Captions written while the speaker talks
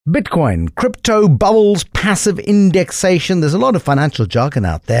Bitcoin, crypto, bubbles, passive indexation. There's a lot of financial jargon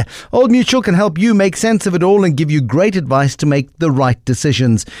out there. Old Mutual can help you make sense of it all and give you great advice to make the right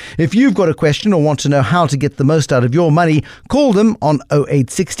decisions. If you've got a question or want to know how to get the most out of your money, call them on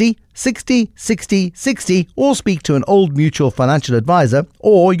 0860 60 60 60 or speak to an Old Mutual financial advisor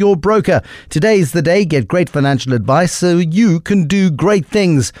or your broker. Today's the day. Get great financial advice so you can do great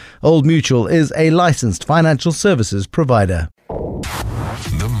things. Old Mutual is a licensed financial services provider.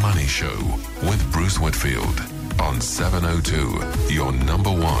 The Money Show with Bruce Whitfield on 702, your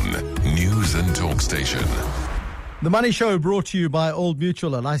number one news and talk station. The Money Show brought to you by Old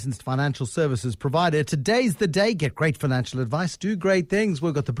Mutual, a licensed financial services provider. Today's the day. Get great financial advice. Do great things.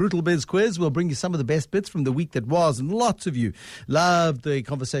 We've got the Brutal BizQuiz. We'll bring you some of the best bits from the week that was. And lots of you loved the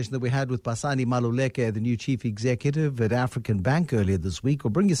conversation that we had with Basani Maluleke, the new chief executive at African Bank earlier this week. We'll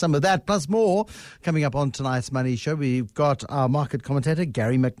bring you some of that, plus more, coming up on tonight's Money Show. We've got our market commentator,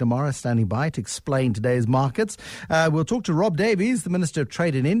 Gary McNamara, standing by to explain today's markets. We'll talk to Rod Davies, the Minister of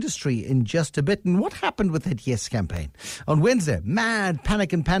Trade and Industry, in just a bit. And what happened with that Yes campaign? On Wednesday, mad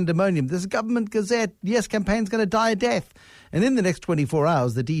panic and pandemonium. There's a government gazette. Yes campaign's going to die a death. And in the next 24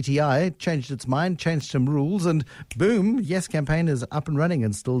 hours, the DTI changed its mind, changed some rules, and boom, Yes campaign is up and running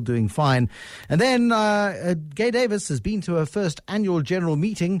and still doing fine. And then Gay Davis has been to her first annual general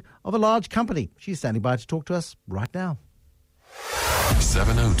meeting of a large company. She's standing by to talk to us right now.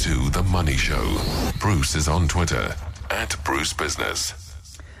 702 The Money Show. Bruce is on Twitter at Bruce Business.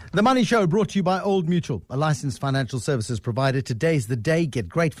 The Money Show brought to you by Old Mutual, a licensed financial services provider. Today's the day. Get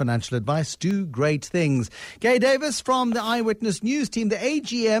great financial advice. Do great things. Gay Davis from the Eyewitness News team. The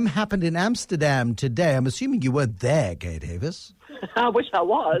AGM happened in Amsterdam today. I'm assuming you weren't there, Gay Davis. I wish I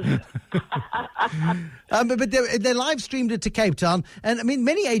was. But they live streamed it to Cape Town. And I mean,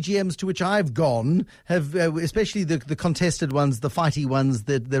 many AGMs to which I've gone have, especially the contested ones, the fighty ones,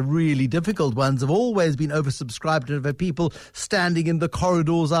 the really difficult ones, have always been oversubscribed and have had people standing in the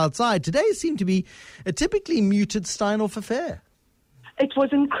corridors outside. Today seemed to be a typically muted Steinhoff affair. It was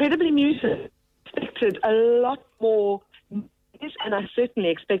incredibly muted. Expected a lot more. And I certainly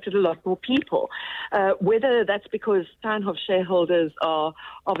expected a lot more people. Whether that's because Steinhoff shareholders are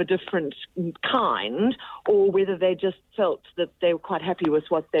of a different kind, or whether they just felt that they were quite happy with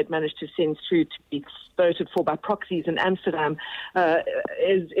what they'd managed to send through to be voted for by proxies in Amsterdam,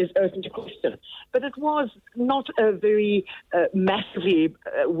 is open to question. But it was not a very massively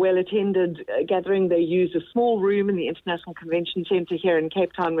well-attended gathering. They used a small room in the International Convention Centre here in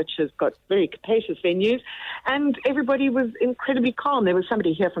Cape Town, which has got very capacious venues, and everybody was incredibly calm. There was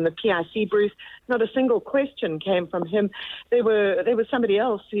somebody here from the PIC, Bruce. Not a single question came from him. There was somebody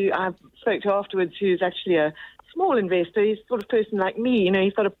else who I spoke to afterwards who's actually a small investor. He's the sort of person like me. You know,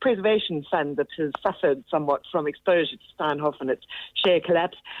 he's got a preservation fund that has suffered somewhat from exposure to Steinhoff and its share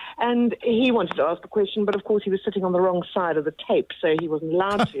collapse. And he wanted to ask a question, but of course he was sitting on the wrong side of the tape, so he wasn't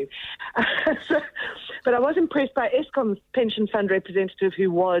allowed to. But I was impressed by Eskom's pension fund representative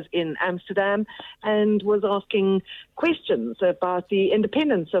who was in Amsterdam and was asking questions about the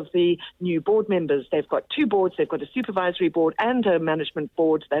independence of the new board members. They've got two boards. They've got a supervisory board and a management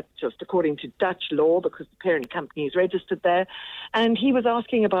board. That's just according to Dutch law because the parent company is registered there. And he was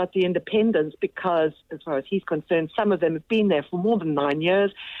asking about the independence because, as far as he's concerned, some of them have been there for more than 9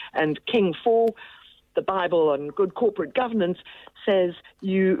 years. And King 4, the Bible on good corporate governance, says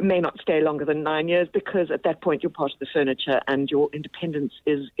you may not stay longer than 9 years because at that point you're part of the furniture and your independence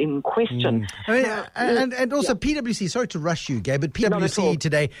is in question. I mean, and also PwC, sorry to rush you, Gay, but PwC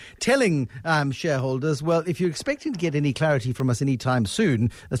today telling shareholders, well, if you're expecting to get any clarity from us anytime soon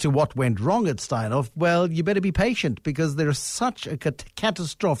as to what went wrong at Steinhoff, well, you better be patient because there's such a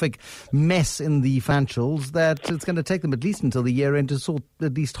catastrophic mess in the financials that it's going to take them at least until the year end to sort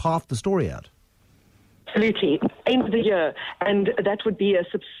at least half the story out. Absolutely. End of the year. And that would be a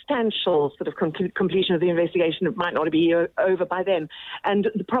substantial sort of completion of the investigation. It might not be over by then. And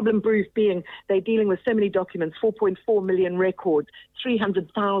the problem, Bruce, being they're dealing with so many documents, 4.4 million records,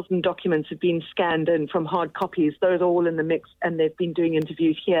 300,000 documents have been scanned in from hard copies. Those are all in the mix, and they've been doing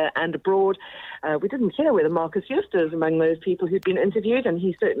interviews here and abroad. We didn't hear whether Marcus Jooste is among those people who'd been interviewed, and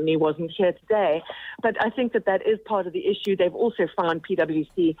he certainly wasn't here today. But I think that is part of the issue. They've also found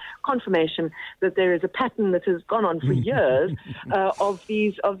PwC confirmation that there is a pattern that has gone on for years of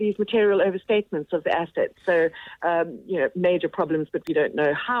these material overstatements of the assets. So, major problems, but we don't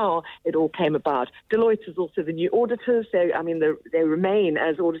know how it all came about. Deloitte is also the new auditors. They remain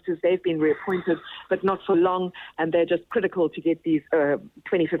as auditors. They've been reappointed, but not for long, and they're just critical to get these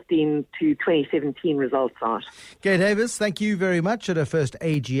 2015 to 2017 results out. Rod Davies, thank you very much. At our first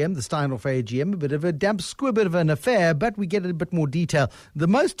AGM, the Steinhoff AGM, a bit of a damp squib of an affair, but we get a bit more detail. The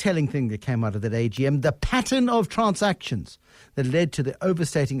most telling thing that came out of that AGM, the pattern of transactions that led to the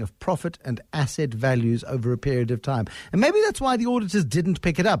overstating of profit and asset values over a period of time. And maybe that's why the auditors didn't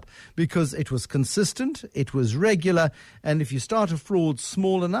pick it up, because it was consistent, it was regular, and if you start a fraud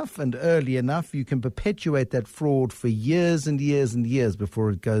small enough and early enough, you can perpetuate that fraud for years and years and years before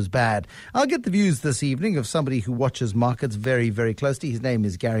it goes bad. I'll get the views this evening of somebody who watches markets very, very closely. His name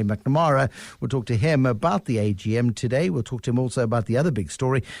is Gary McNamara. We'll talk to him about the AGM today. We'll talk to him also about the other big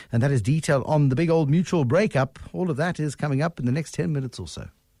story, and that is detail on the big Old Mutual breakup. All of that is coming up in the next 10 minutes or so.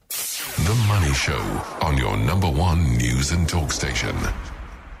 The Money Show on your number one news and talk station.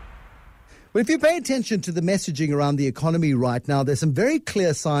 Well, if you pay attention to the messaging around the economy right now, there's some very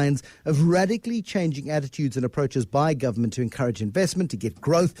clear signs of radically changing attitudes and approaches by government to encourage investment, to get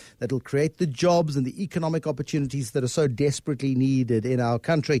growth that will create the jobs and the economic opportunities that are so desperately needed in our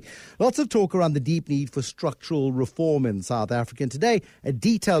country. Lots of talk around the deep need for structural reform in South Africa. And today, a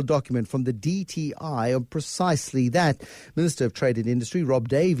detailed document from the DTI on precisely that. Minister of Trade and Industry, Rod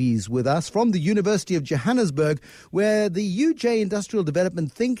Davies, with us from the University of Johannesburg, where the UJ Industrial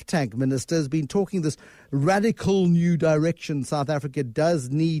Development think tank minister has been talking this radical new direction South Africa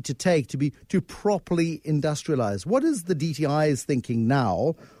does need to take to properly industrialize. What is the DTI's thinking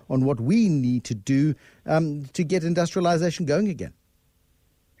now on what we need to do to get industrialization going again?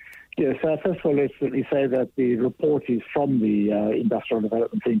 Yes, first of all, let's say that the report is from the Industrial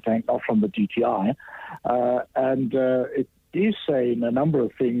Development think tank, not from the DTI, and it is saying a number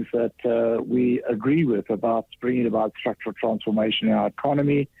of things that we agree with about bringing about structural transformation in our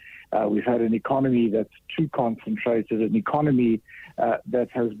economy. We've had an economy that's too concentrated, an economy that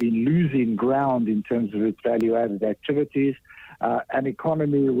has been losing ground in terms of its value-added activities, an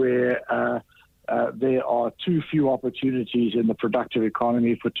economy where there are too few opportunities in the productive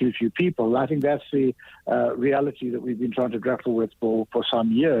economy for too few people. I think that's the reality that we've been trying to grapple with for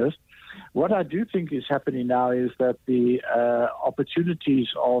some years. What I do think is happening now is that the opportunities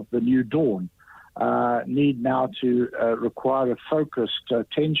of the new dawn need now to require a focused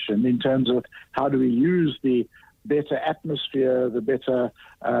attention in terms of how do we use the better atmosphere, the better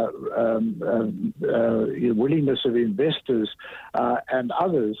willingness of investors and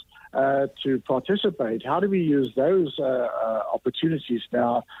others to participate. How do we use those opportunities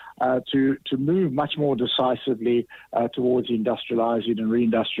now to move much more decisively towards industrializing and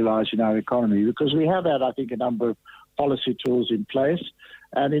reindustrializing our economy? Because we have had, I think, a number of policy tools in place.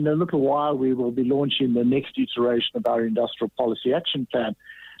 And in a little while, we will be launching the next iteration of our Industrial Policy Action Plan.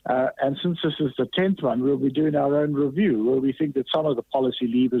 And since this is the 10th one, we'll be doing our own review, where we think that some of the policy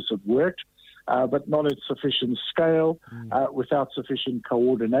levers have worked, but not at sufficient scale, without sufficient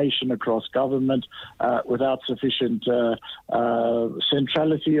coordination across government, without sufficient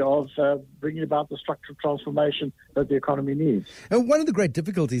centrality of bringing about the structural transformation that the economy needs. And one of the great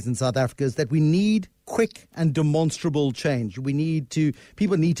difficulties in South Africa is that we need quick and demonstrable change.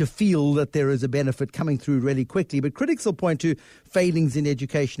 People need to feel that there is a benefit coming through really quickly. But critics will point to failings in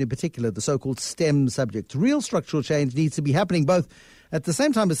education in particular, the so-called STEM subjects. Real structural change needs to be happening both at the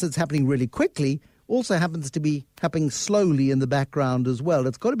same time as it's happening really quickly, also happens to be happening slowly in the background as well.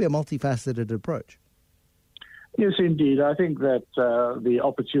 It's got to be a multifaceted approach. Yes, indeed. I think that the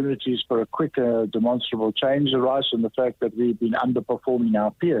opportunities for a quicker, demonstrable change arise from the fact that we've been underperforming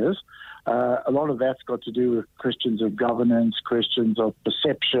our peers. A lot of that's got to do with questions of governance, questions of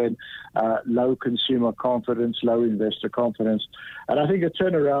perception, low consumer confidence, low investor confidence. And I think a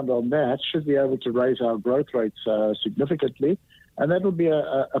turnaround on that should be able to raise our growth rates significantly. And that will be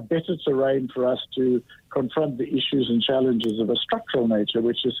a better terrain for us to confront the issues and challenges of a structural nature,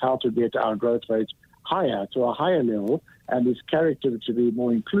 which is how to get our growth rates higher, to a higher level, and its character to be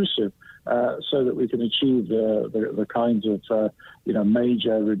more inclusive, so that we can achieve the kinds of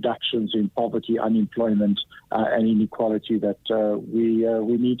major reductions in poverty, unemployment, and inequality that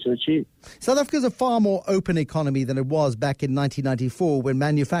we need to achieve. South Africa is a far more open economy than it was back in 1994, when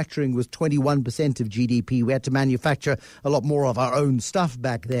manufacturing was 21% of GDP. We had to manufacture a lot more of our own stuff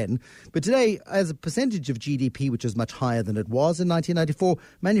back then. But today, as a percentage of GDP, which is much higher than it was in 1994,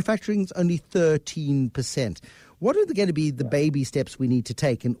 manufacturing is only 13%. What are going to be the baby steps we need to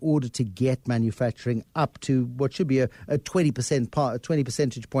take in order to get manufacturing up to what should be a 20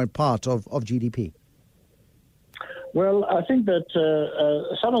 percentage point part of GDP? Well, I think that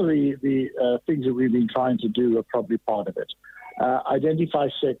some of the things that we've been trying to do are probably part of it. Identify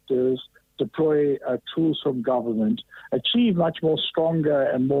sectors, deploy tools from government, achieve much more stronger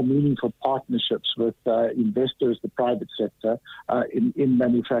and more meaningful partnerships with investors, the private sector, in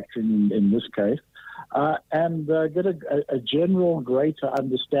manufacturing in this case, and get a general greater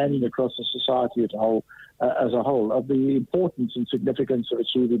understanding across the society as a whole of the importance and significance of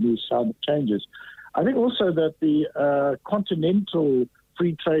achieving these kind of changes. I think also that the continental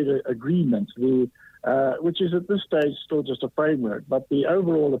free trade agreement, which is at this stage still just a framework, but the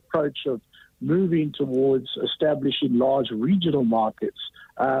overall approach of moving towards establishing large regional markets,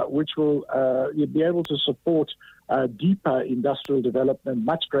 which will be able to support deeper industrial development,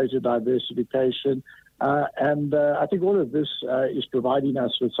 much greater diversification. And I think all of this is providing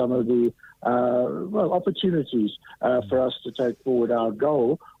us with some of the opportunities for us to take forward our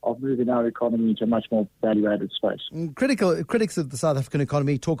goal of moving our economy into a much more value-added space. Critics of the South African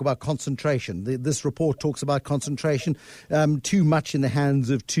economy talk about concentration. This report talks about concentration, too much in the hands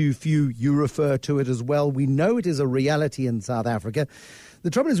of too few. You refer to it as well. We know it is a reality in South Africa. The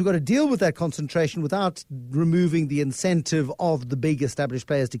trouble is we've got to deal with that concentration without removing the incentive of the big established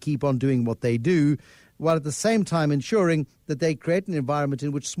players to keep on doing what they do, while at the same time ensuring that they create an environment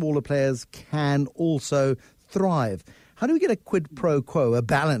in which smaller players can also thrive. How do we get a quid pro quo, a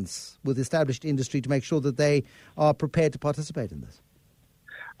balance with established industry to make sure that they are prepared to participate in this?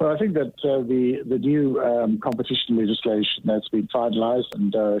 Well, I think that the new competition legislation that's been finalised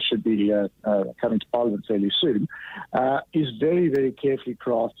and should be coming to Parliament fairly soon is very, very carefully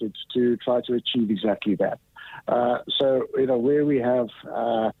crafted to try to achieve exactly that. So, where we have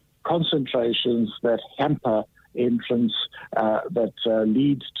concentrations that hamper entrance, that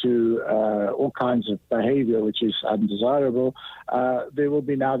leads to all kinds of behavior which is undesirable, there will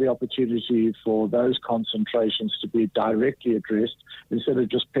be now the opportunity for those concentrations to be directly addressed instead of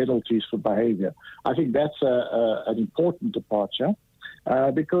just penalties for behavior. I think that's an important departure.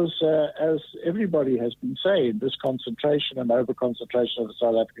 Because as everybody has been saying, this concentration and over-concentration of the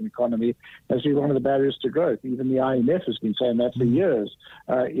South African economy has been one of the barriers to growth. Even the IMF has been saying that for years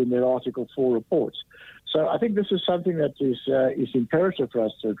in their Article 4 reports. So I think this is something that is imperative for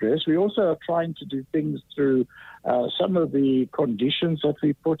us to address. We also are trying to do things through some of the conditions that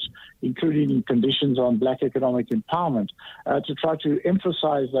we put, including conditions on black economic empowerment, to try to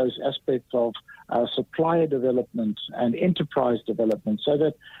emphasize those aspects of supplier development and enterprise development so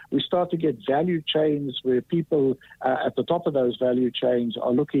that we start to get value chains where people at the top of those value chains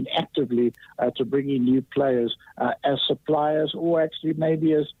are looking actively to bring in new players as suppliers or actually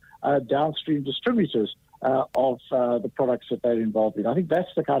maybe as downstream distributors of the products that they're involved in. I think that's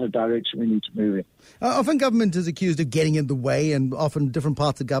the kind of direction we need to move in. Often government is accused of getting in the way, and often different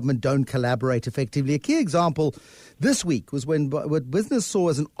parts of government don't collaborate effectively. A key example this week was when what business saw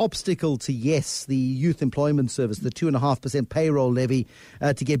as an obstacle to YES, the Youth Employment Service, the 2.5% payroll levy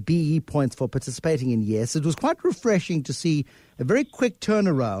to get BE points for participating in YES. It was quite refreshing to see a very quick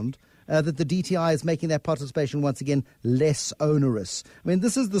turnaround that the DTI is making that participation once again less onerous. I mean,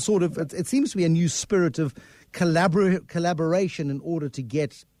 this is the sort of, it seems to be a new spirit of collaboration in order to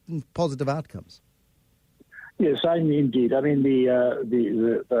get positive outcomes. Yes, indeed. I mean,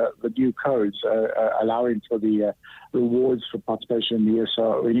 the new codes allowing for the rewards for participation in the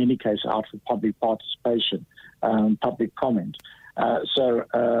ESR, or in any case out for public participation, public comment. So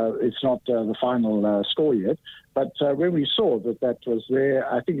it's not the final score yet. But when we saw that was there,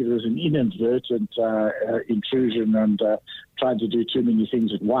 I think it was an inadvertent intrusion and trying to do too many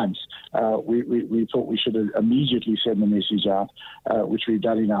things at once. We thought we should immediately send the message out, which we've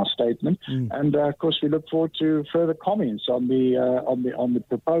done in our statement. And of course, we look forward to further comments on the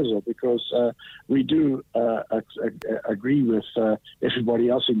proposal, because we do agree with everybody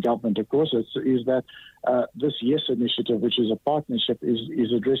else in government. Of course, is that this YES initiative, which is a partnership,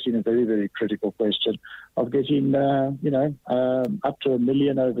 is addressing a very, very critical question of getting up to 1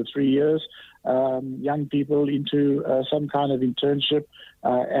 million over 3 years, young people into some kind of internship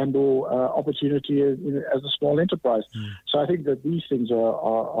and or opportunity as a small enterprise. So I think that these things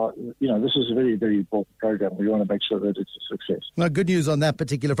are this is a very, very important program. We want to make sure that it's a success. Well, good news on that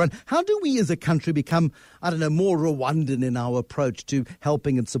particular front. How do we as a country become, more Rwandan in our approach to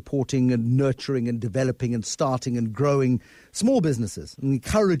helping and supporting and nurturing and developing and starting and growing small businesses and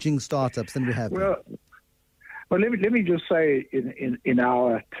encouraging startups than we have? Well, let me just say, in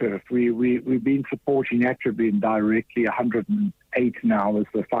our turf, we've been supporting actively and directly 108 now is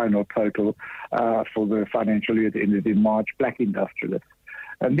the final total for the financial year that ended in March, black industrialists.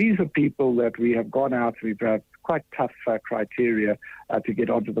 And these are people that we have gone out, we've had quite tough criteria to get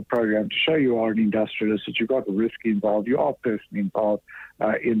onto the program to show you are an industrialist, that you've got risk involved, you are personally involved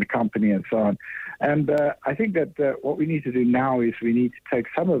in the company and so on. And I think that what we need to do now is we need to take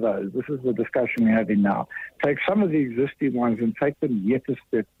some of those, this is the discussion we're having now, take some of the existing ones and take them yet a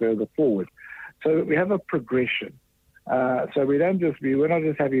step further forward so that we have a progression. So we're not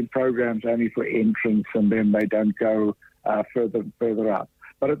just having programs only for entrants and then they don't go further up.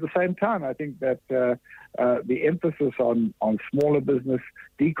 But at the same time, I think that the emphasis on smaller business,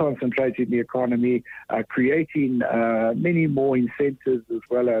 deconcentrating the economy, creating many more incentives as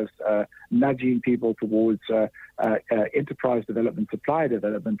well as nudging people towards enterprise development, supply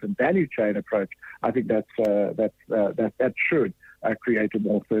development, and value chain approach, I think that should create a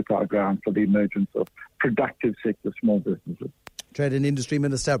more fertile ground for the emergence of productive sector small businesses. Trade and Industry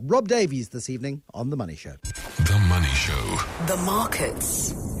Minister Rod Davies this evening on The Money Show. The Money Show. The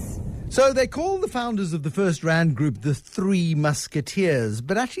markets. So they call the founders of the First Rand Group the Three Musketeers,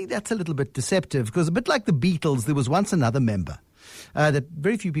 but actually that's a little bit deceptive because a bit like the Beatles, there was once another member that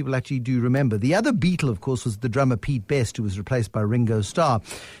very few people actually do remember. The other Beatle, of course, was the drummer Pete Best, who was replaced by Ringo Starr.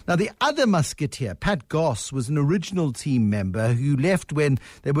 Now, the other Musketeer, Pat Goss, was an original team member who left when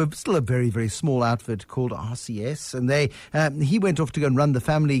they were still a very, very small outfit called RCS, and he went off to go and run the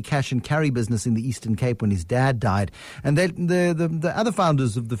family cash and carry business in the Eastern Cape when his dad died. And the other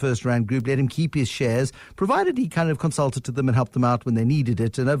founders of the First Rand Group let him keep his shares, provided he kind of consulted to them and helped them out when they needed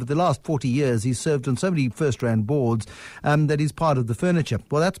it. And over the last 40 years, he's served on so many First Rand boards that he's part of the furniture.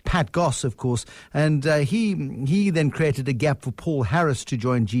 Well, that's Pat Goss, of course, and he then created a gap for Paul Harris to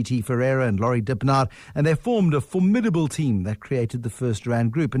join GT Ferreira and Laurie Dipnard, and they formed a formidable team that created the First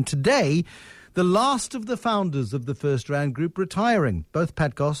Rand Group. And today, the last of the founders of the First Rand Group retiring, both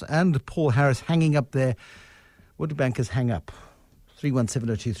Pat Goss and Paul Harris hanging up their, what do bankers hang up?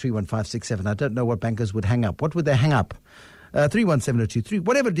 31702 31567. I don't know what bankers would hang up. What would they hang up? 31702,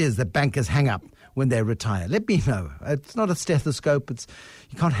 whatever it is that bankers hang up when they retire. Let me know. It's not a stethoscope.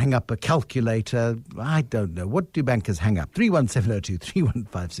 You can't hang up a calculator. I don't know. What do bankers hang up? 31702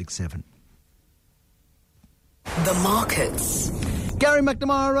 31567. The markets. Gary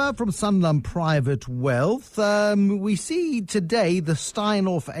McNamara from Sanlam Private Wealth. We see today the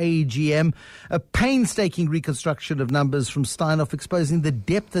Steinhoff AGM, a painstaking reconstruction of numbers from Steinhoff exposing the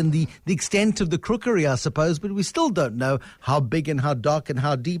depth and the extent of the crookery, I suppose, but we still don't know how big and how dark and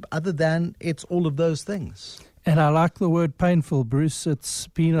how deep, other than it's all of those things. And I like the word painful, Bruce. It's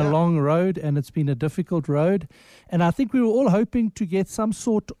been a long road and it's been a difficult road. And I think we were all hoping to get some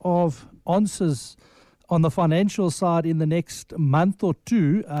sort of answers on the financial side in the next month or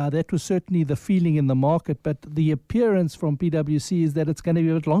two. That was certainly the feeling in the market, but the appearance from PwC is that it's going to be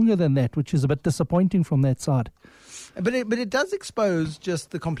a bit longer than that, which is a bit disappointing from that side. But it does expose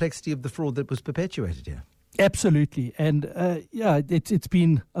just the complexity of the fraud that was perpetuated here. Absolutely. And it's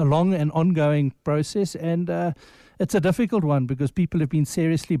been a long and ongoing process, and it's a difficult one because people have been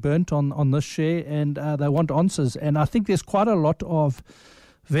seriously burnt on this share, and they want answers. And I think there's quite a lot of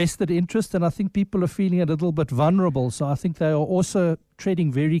vested interest, and I think people are feeling a little bit vulnerable. So I think they are also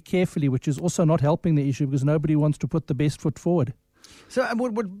treading very carefully, which is also not helping the issue because nobody wants to put the best foot forward. So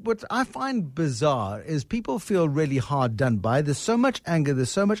what I find bizarre is people feel really hard done by. There's so much anger,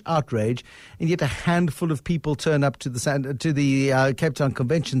 there's so much outrage, and yet a handful of people turn up to the Cape Town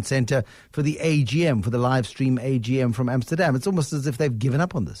Convention Centre for the AGM, for the live stream AGM from Amsterdam. It's almost as if they've given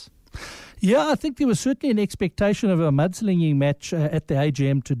up on this. Yeah, I think there was certainly an expectation of a mudslinging match at the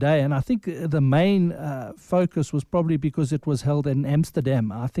AGM today, and I think the main focus was probably because it was held in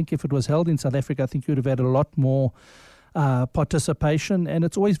Amsterdam. I think if it was held in South Africa, I think you would have had a lot more participation, and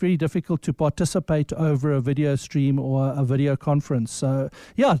it's always very difficult to participate over a video stream or a video conference. So,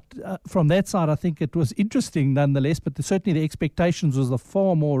 from that side, I think it was interesting nonetheless, but certainly the expectations was a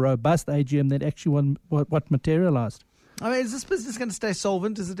far more robust AGM than actually what materialized. I mean, is this business going to stay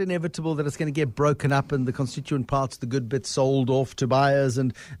solvent? Is it inevitable that it's going to get broken up and the constituent parts, the good bits, sold off to buyers?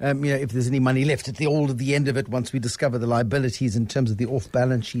 And, if there's any money left at the end of it, once we discover the liabilities in terms of the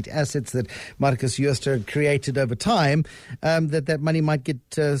off-balance sheet assets that Marcus Jooste created over time, that money might get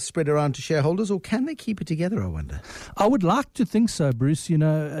spread around to shareholders? Or can they keep it together, I wonder? I would like to think so, Bruce.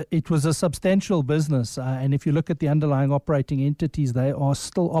 It was a substantial business. And if you look at the underlying operating entities, they are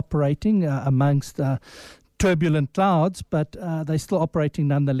still operating amongst turbulent clouds, but they're still operating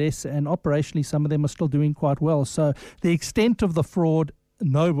nonetheless, and operationally some of them are still doing quite well. So the extent of the fraud,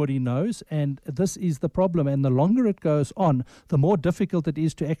 nobody knows, and this is the problem. And the longer it goes on, the more difficult it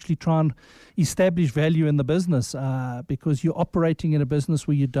is to actually try and establish value in the business because you're operating in a business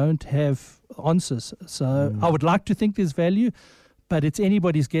where you don't have answers. So I would like to think there's value, but it's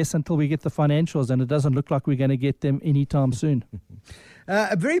anybody's guess until we get the financials, and it doesn't look like we're going to get them anytime soon.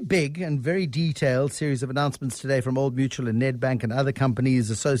 A very big and very detailed series of announcements today from Old Mutual and Nedbank and other companies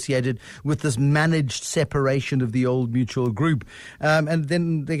associated with this managed separation of the Old Mutual Group. And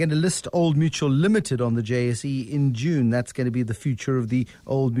then they're going to list Old Mutual Limited on the JSE in June. That's going to be the future of the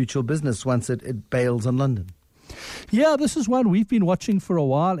Old Mutual business once it bails on London. Yeah, this is one we've been watching for a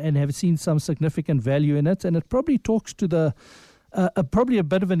while and have seen some significant value in it. And it probably talks to the probably a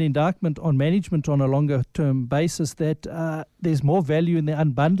bit of an indictment on management on a longer term basis that there's more value in the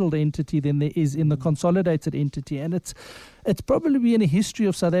unbundled entity than there is in the consolidated entity. And it's probably been a history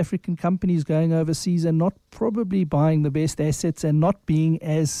of South African companies going overseas and not probably buying the best assets and not being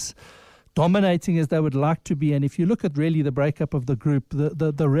as dominating as they would like to be. And if you look at really the breakup of the group,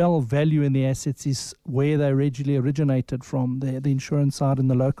 the real value in the assets is where they originally originated from, the insurance side and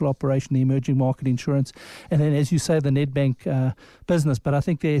the local operation, the emerging market insurance, and then, as you say, the Nedbank business. But I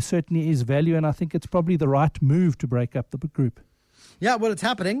think there certainly is value, and I think it's probably the right move to break up the group. Yeah, well, it's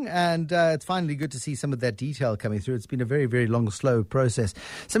happening, and it's finally good to see some of that detail coming through. It's been a very, very long, slow process.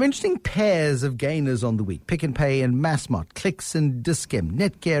 Some interesting pairs of gainers on the week. Pick n Pay and Massmart, Clicks and Dis-Chem,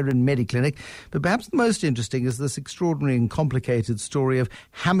 Netcare and Mediclinic. But perhaps the most interesting is this extraordinary and complicated story of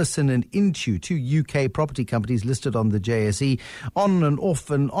Hammerson and Intu, two UK property companies listed on the JSE. On and off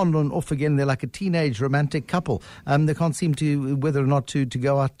again. They're like a teenage romantic couple. They can't seem to whether or not to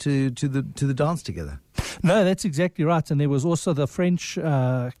go out to the dance together. No, that's exactly right. And there was also the French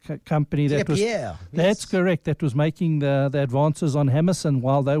company that was... Yes. That's correct. That was making the advances on Hammerson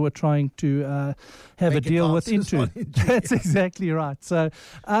while they were trying to have a deal with Intu. That's exactly right. So,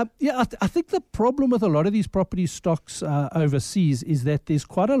 I think the problem with a lot of these property stocks overseas is that there's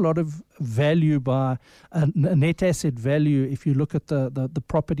quite a lot of value by a net asset value if you look at the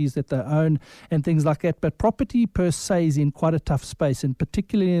properties that they own and things like that. But property per se is in quite a tough space, and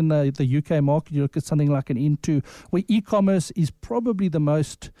particularly in the UK market, you look at something like an Intu, where e-commerce is probably the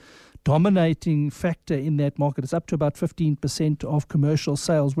most dominating factor in that market. It's up to about 15% of commercial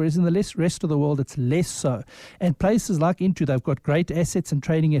sales, whereas in the rest of the world, it's less so. And places like Intu, they've got great assets and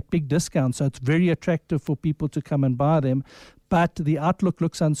trading at big discounts, so it's very attractive for people to come and buy them. But the outlook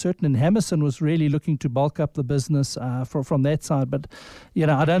looks uncertain, and Hammerson was really looking to bulk up the business from that side. But,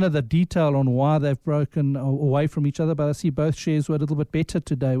 I don't know the detail on why they've broken away from each other, but I see both shares were a little bit better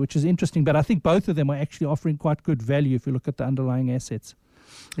today, which is interesting. But I think both of them are actually offering quite good value if you look at the underlying assets.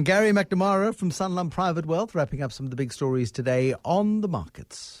 And Gary McNamara from Sanlam Private Wealth wrapping up some of the big stories today on the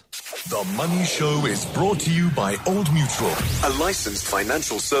markets. The Money Show is brought to you by Old Mutual, a licensed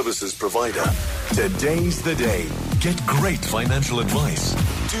financial services provider. Today's the day. Get great financial advice.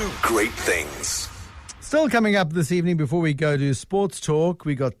 Do great things. Still coming up this evening before we go to Sports Talk,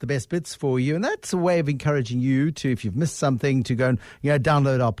 we got the best bits for you. And that's a way of encouraging you to, if you've missed something, to go and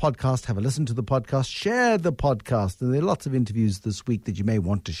download our podcast, have a listen to the podcast, share the podcast. And there are lots of interviews this week that you may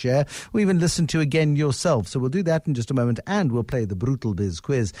want to share or even listen to again yourself. So we'll do that in just a moment, and we'll play the Brutal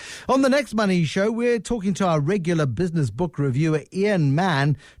BizQuiz. On the next Money Show, we're talking to our regular business book reviewer, Ian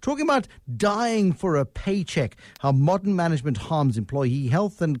Mann, talking about dying for a paycheck, how modern management harms employee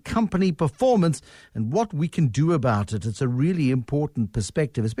health and company performance, and what we can do about it. It's a really important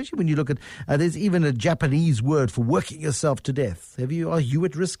perspective, especially when you look at, there's even a Japanese word for working yourself to death. Are you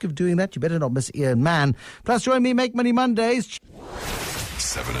at risk of doing that? You better not miss Ian Mann. Plus, join me, Make Money Mondays.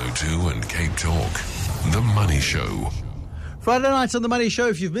 702 and Cape Talk, The Money Show. Friday nights on The Money Show.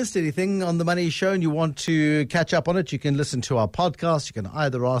 If you've missed anything on The Money Show and you want to catch up on it, you can listen to our podcast. You can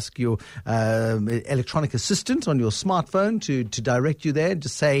either ask your electronic assistant on your smartphone to direct you there and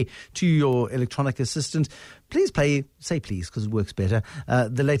just say to your electronic assistant, please say please, because it works better,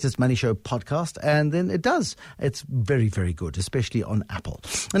 the latest Money Show podcast, and then it does. It's very, very good, especially on Apple.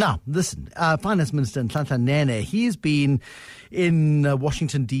 Now, listen, Finance Minister Nhlanhla Nene, he's been in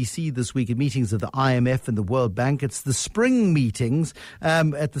Washington, D.C. this week at meetings of the IMF and the World Bank. It's the spring meetings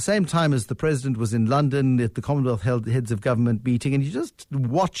at the same time as the President was in London at the Commonwealth Heads of Government meeting, and you just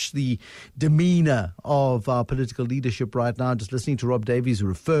watch the demeanour of our political leadership right now, just listening to Rod Davies, who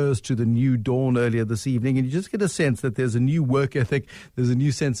refers to the new dawn earlier this evening, and you just get a sense that there's a new work ethic, there's a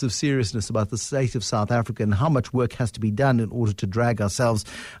new sense of seriousness about the state of South Africa and how much work has to be done in order to drag ourselves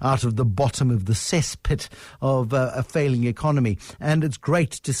out of the bottom of the cesspit of a failing economy. And it's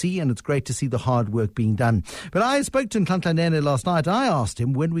great to see, and it's great to see the hard work being done. But I spoke to Nhlanhla Nene last night. I asked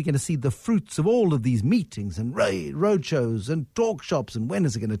him when we're going to see the fruits of all of these meetings and road shows and talk shops, and when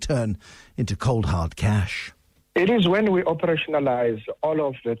is it going to turn into cold hard cash? It is when we operationalize all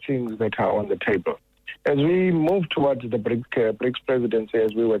of the things that are on the table. As we move towards the BRICS presidency,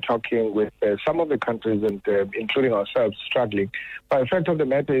 as we were talking with some of the countries, and including ourselves, struggling, but the fact of the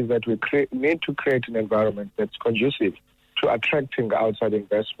matter is that we need to create an environment that's conducive to attracting outside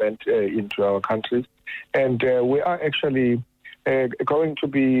investment into our countries. And we are actually going to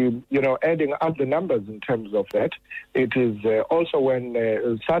be, adding up the numbers in terms of that. It is also when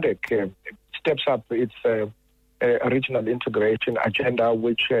SADC steps up its regional integration agenda,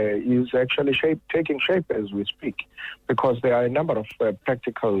 which is actually taking shape as we speak, because there are a number of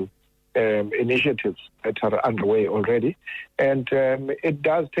practical initiatives that are underway already. And it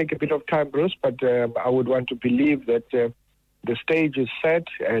does take a bit of time, Bruce, but I would want to believe that the stage is set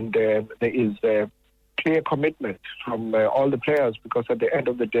and there is a clear commitment from all the players, because at the end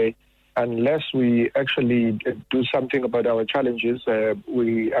of the day, unless we actually do something about our challenges,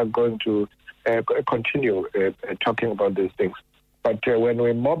 we are going to continue talking about these things. But when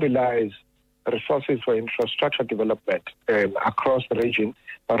we mobilize resources for infrastructure development across the region,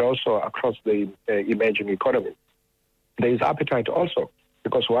 but also across the emerging economy, there is appetite also,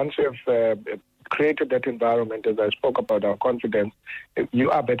 because once we have created that environment, as I spoke about our confidence,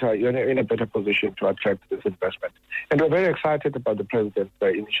 you're in a better position to attract this investment. And we're very excited about the President's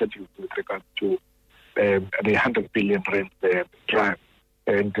initiative with regard to the 100 billion rand drive.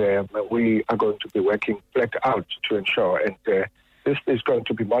 And we are going to be working flat out to ensure, and this is going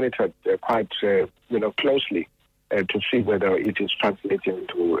to be monitored quite closely to see whether it is translating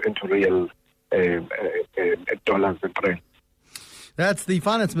into real dollars and rand. That's the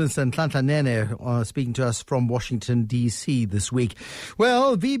Finance Minister, Nhlanhla Nene, speaking to us from Washington, D.C. this week.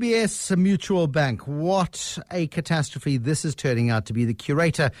 Well, VBS Mutual Bank, what a catastrophe this is turning out to be. The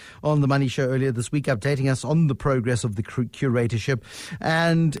curator on The Money Show earlier this week updating us on the progress of the curatorship.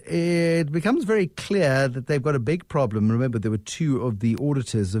 And it becomes very clear that they've got a big problem. Remember, there were two of the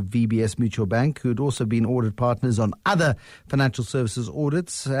auditors of VBS Mutual Bank who had also been audit partners on other financial services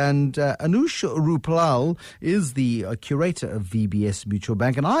audits. And Anush Rupal is the curator of VBS Mutual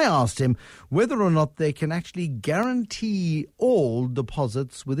Bank, and I asked him whether or not they can actually guarantee all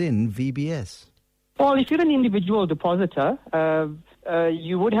deposits within VBS. Well, if you're an individual depositor,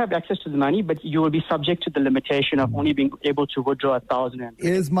 you would have access to the money, but you will be subject to the limitation of only being able to withdraw 1,000 rand.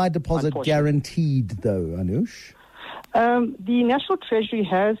 Is my deposit guaranteed, though, Anush? The National Treasury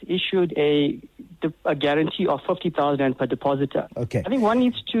has issued a guarantee of 50,000 rand per depositor. Okay. I think one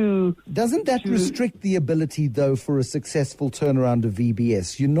needs to... Doesn't that restrict the ability, though, for a successful turnaround of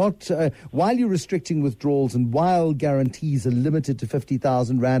VBS? You're not... while you're restricting withdrawals and while guarantees are limited to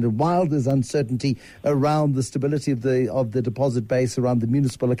 50,000 rand and while there's uncertainty around the stability of the deposit base around the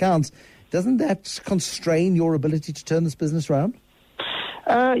municipal accounts, doesn't that constrain your ability to turn this business around?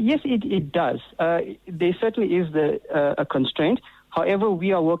 Yes, it does. There certainly is a constraint. However,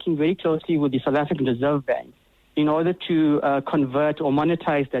 we are working very closely with the South African Reserve Bank in order to convert or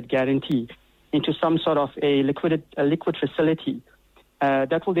monetize that guarantee into some sort of a liquid facility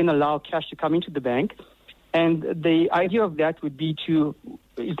that will then allow cash to come into the bank. And the idea of that would be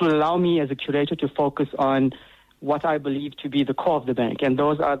it will allow me as a curator to focus on what I believe to be the core of the bank, and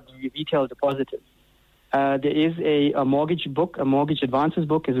those are the retail depositors. There is a mortgage book, a mortgage advances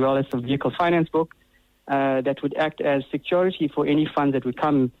book, as well as a vehicle finance book that would act as security for any funds that would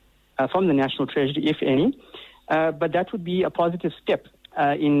come from the National Treasury, if any. But that would be a positive step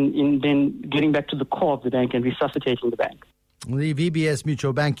in then getting back to the core of the bank and resuscitating the bank. The VBS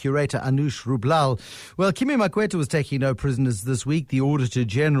Mutual Bank curator Anush Rublal. Well, Kimi Makwetla was taking no prisoners this week. The Auditor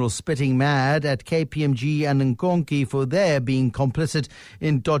General spitting mad at KPMG and Nkonki for their being complicit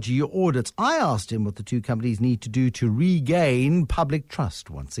in dodgy audits. I asked him what the two companies need to do to regain public trust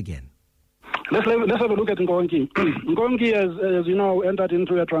once again. Let's have a look at Nkonki. Nkonki has, as you know, entered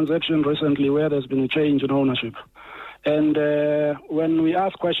into a transaction recently where there's been a change in ownership. And when we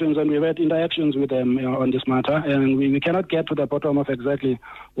ask questions and we've had interactions with them on this matter, and we cannot get to the bottom of exactly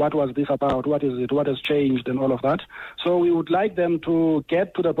what was this about, what is it, what has changed and all of that. So we would like them to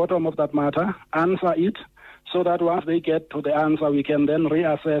get to the bottom of that matter, answer it, so that once they get to the answer, we can then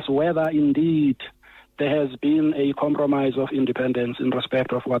reassess whether indeed there has been a compromise of independence in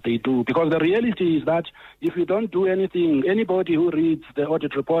respect of what they do. Because the reality is that if you don't do anything, anybody who reads the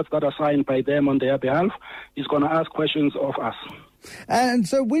audit reports that are signed by them on their behalf is going to ask questions of us. And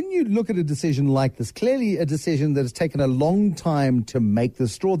so when you look at a decision like this, clearly a decision that has taken a long time to make, the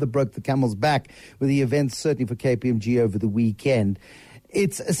straw that broke the camel's back with the events, certainly for KPMG over the weekend,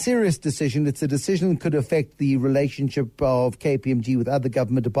 it's a serious decision. It's a decision that could affect the relationship of KPMG with other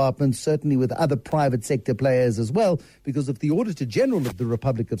government departments, certainly with other private sector players as well, because if the Auditor General of the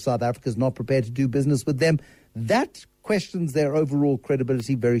Republic of South Africa is not prepared to do business with them, That questions their overall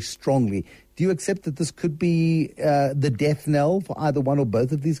credibility very strongly. Do you accept that this could be the death knell for either one or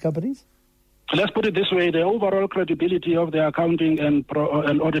both of these companies? Let's put it this way. The overall credibility of the accounting and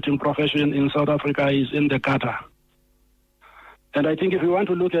auditing profession in South Africa is in the gutter. And I think if we want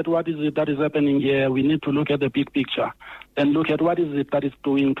to look at what is it that is happening here, we need to look at the big picture and look at what is it that is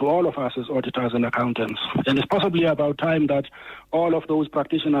doing to all of us as auditors and accountants. And it's possibly about time that all of those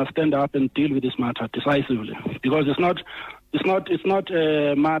practitioners stand up and deal with this matter decisively, because it's not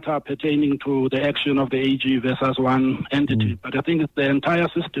a matter pertaining to the action of the AG versus one entity, but I think it's the entire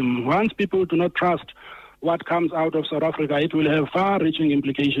system. Once people do not trust what comes out of South Africa, it will have far-reaching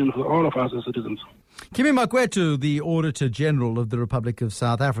implications for all of us as citizens. Kimi Makwetu, the Auditor General of the Republic of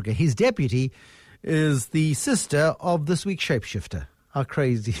South Africa, his deputy is the sister of this week's shapeshifter. How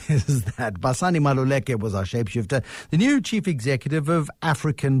crazy is that? Basani Maluleke was our shapeshifter, the new chief executive of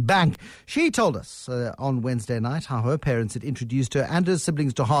African Bank. She told us on Wednesday night how her parents had introduced her and her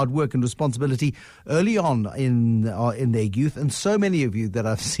siblings to hard work and responsibility early on in their youth. And so many of you that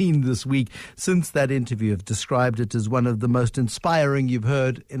I've seen this week since that interview have described it as one of the most inspiring you've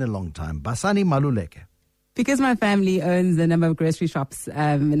heard in a long time. Basani Maluleke. Because my family owns a number of grocery shops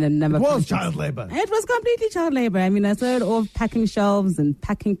and a number of... It was child labor. It was completely child labor. I mean, I started off packing shelves and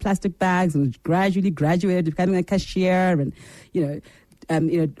packing plastic bags and gradually graduated becoming a cashier and,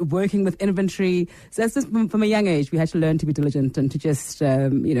 working with inventory. So that's just from a young age, we had to learn to be diligent and to just,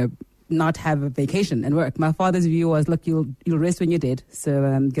 not have a vacation and work. My father's view was, look, you'll rest when you're dead, so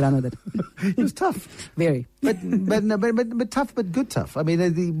get on with it. It was tough. Very. But tough, but good tough. I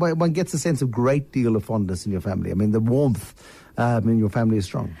mean, one gets a sense of great deal of fondness in your family. I mean, the warmth in your family is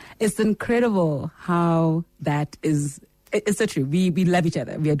strong. It's incredible how that is... It's so true. We love each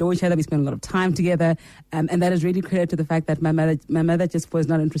other. We adore each other. We spend a lot of time together. And that is really credit to the fact that my mother just was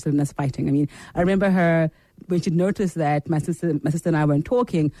not interested in us fighting. I mean, I remember her... when she'd noticed that my sister and I weren't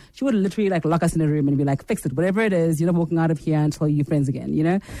talking, she would literally lock us in a room and be like, fix it, whatever it is, you're not walking out of here until you're friends again, you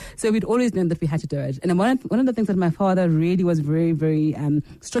know? So we'd always known that we had to do it. And one of the things that my father really was very, very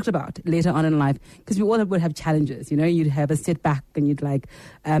strict about later on in life, because we all would have challenges, you know? You'd have a setback and you'd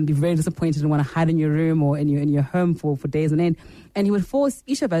be very disappointed and want to hide in your room or in your home for days on end. And he would force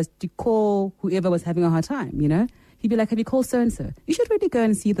each of us to call whoever was having a hard time, you know? He'd be like, have you called so-and-so? You should really go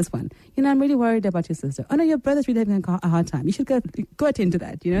and see this one. You know, I'm really worried about your sister. Oh, no, your brother's really having a hard time. You should go attend to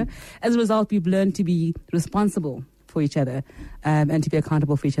that, you know? As a result, we've learned to be responsible for each other and to be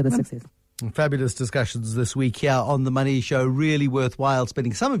accountable for each other's success. Fabulous discussions this week here on The Money Show. Really worthwhile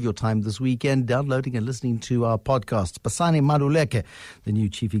spending some of your time this weekend downloading and listening to our podcasts. Basani Maluleke, the new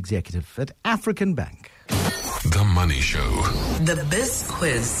chief executive at African Bank. The Money Show. The Biz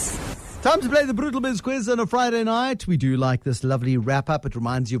Quiz. Time to play the Brutal BizQuiz on a Friday night. We do like this lovely wrap-up. It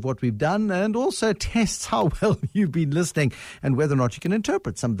reminds you of what we've done and also tests how well you've been listening and whether or not you can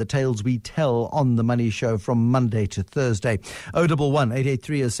interpret some of the tales we tell on The Money Show from Monday to Thursday.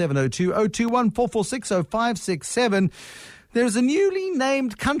 011-883-0702, 021-446-0567. There's a newly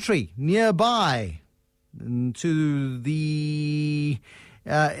named country nearby to the...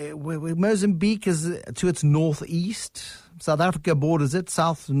 Mozambique is to its northeast. South Africa borders it,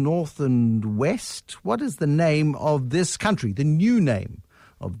 south, north, and west. What is the name of this country? The new name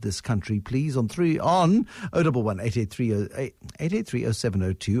of this country, please. On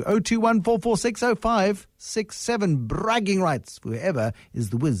 011-883-0702, 021-446-0567. Bragging rights for whoever is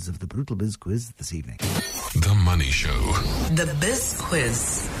the whiz of the Brutal Biz Quiz this evening. The Money Show. The Biz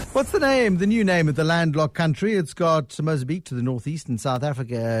Quiz. What's the name, the new name of the landlocked country? It's got Mozambique to the northeast and South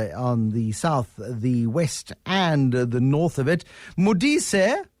Africa on the south, the west, and the north of it.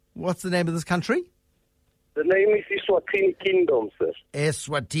 Modise, what's the name of this country? The name is Eswatini Kingdom, sir.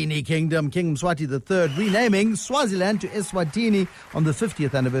 Eswatini Kingdom. King Mswati III renaming Swaziland to Eswatini on the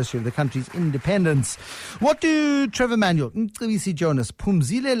 50th anniversary of the country's independence. What do Trevor Manuel, Mcebisi Jonas,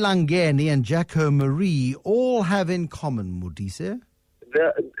 Phumzile Langeni, and Jacko Marie all have in common, Modise?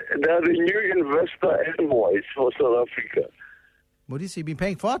 They're the new investor envoys for South Africa. Modise, you've been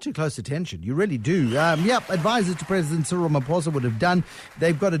paying far too close attention. You really do. Advisors to President Cyril Ramaphosa would have done.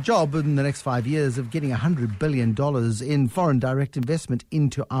 They've got a job in the next 5 years of getting $100 billion in foreign direct investment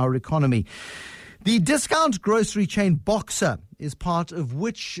into our economy. The discount grocery chain Boxer is part of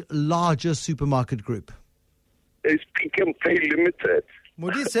which larger supermarket group? It's Pick and Pay Limited.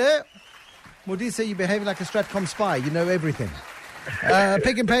 Modise, you're behaving like a Stratcom spy. You know everything.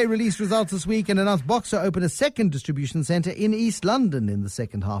 Pick and Pay released results this week and announced Boxer opened a second distribution centre in East London in the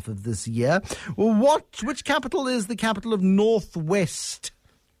second half of this year. Well, which capital is the capital of Northwest?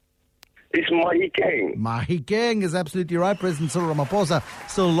 It's Mahikeng. Mahikeng is absolutely right. President Cyril Ramaphosa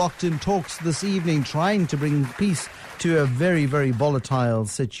still locked in talks this evening, trying to bring peace to a very, very volatile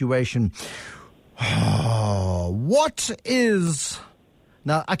situation. What is...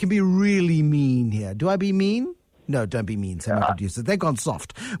 Now, I can be really mean here. Do I be mean? No, don't be mean, say my producers. They've gone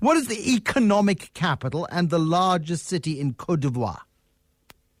soft. What is the economic capital and the largest city in Côte d'Ivoire?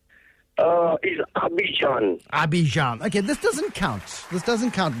 It's Abidjan. Abidjan. Okay, this doesn't count. This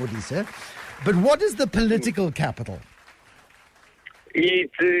doesn't count, Modise. But what is the political capital?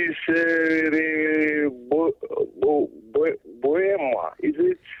 It is Boema, is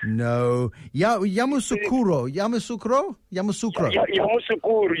it? No. Yamoussoukro. Yamoussoukro, yes.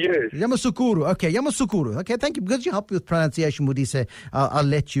 Yamoussoukro. Okay, Yamoussoukro. Okay, thank you. Because you helped with pronunciation, Modise, I'll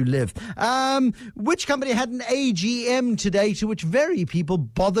let you live. Which company had an AGM today to which very people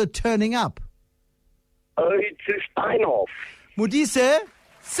bothered turning up? It's Steinhoff. Modise,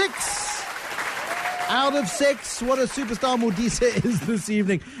 6 out of 6. What a superstar Modise is this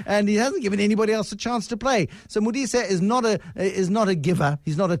evening, and he hasn't given anybody else a chance to play. So Modise is not a giver.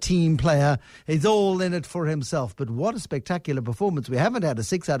 He's not a team player. He's all in it for himself. But what a spectacular performance! We haven't had a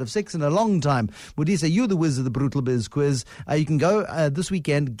 6 out of 6 in a long time. Modise, you're the whiz of the Brutal Biz Quiz. You can go this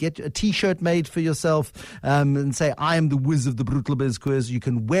weekend, get a T-shirt made for yourself, and say, "I am the whiz of the Brutal Biz Quiz." You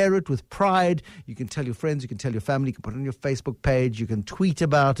can wear it with pride. You can tell your friends. You can tell your family. You can put it on your Facebook page. You can tweet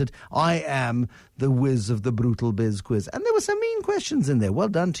about it. I am the whiz of the Brutal Biz Quiz. And there were some mean questions in there. Well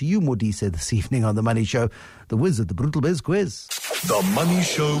done to you, Modise, this evening on The Money Show, the whiz of the Brutal Biz Quiz. The Money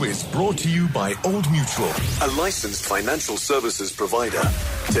Show is brought to you by Old Mutual, a licensed financial services provider.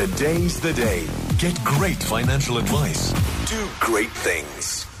 Today's the day. Get great financial advice. Do great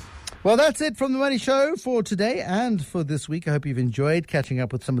things. Well, that's it from The Money Show for today and for this week. I hope you've enjoyed catching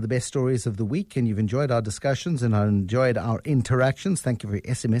up with some of the best stories of the week, and you've enjoyed our discussions and enjoyed our interactions. Thank you for your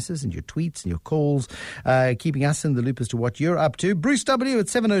SMSs and your tweets and your calls, keeping us in the loop as to what you're up to. Bruce W. at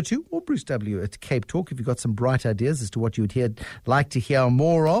 702 or Bruce W. at Cape Talk. If you've got some bright ideas as to what you would like to hear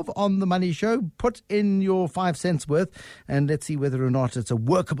more of on The Money Show, put in your 5 cents worth and let's see whether or not it's a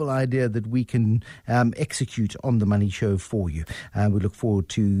workable idea that we can execute on The Money Show for you. We look forward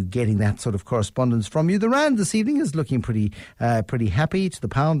to getting that sort of correspondence from you. The rand this evening is looking pretty happy. To the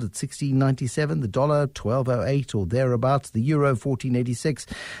pound at 16.97, the dollar 12.08 or thereabouts, the euro 14.86.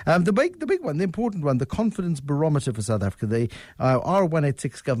 The big one, the important one, the confidence barometer for South Africa, the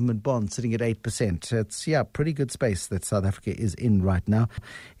R186 government bond sitting at 8%. It's pretty good space that South Africa is in right now.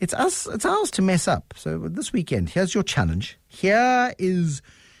 It's ours to mess up. So this weekend, here's your challenge. Here is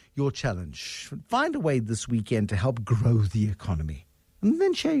your challenge. Find a way this weekend to help grow the economy. And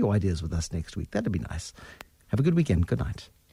then share your ideas with us next week. That'd be nice. Have a good weekend. Good night.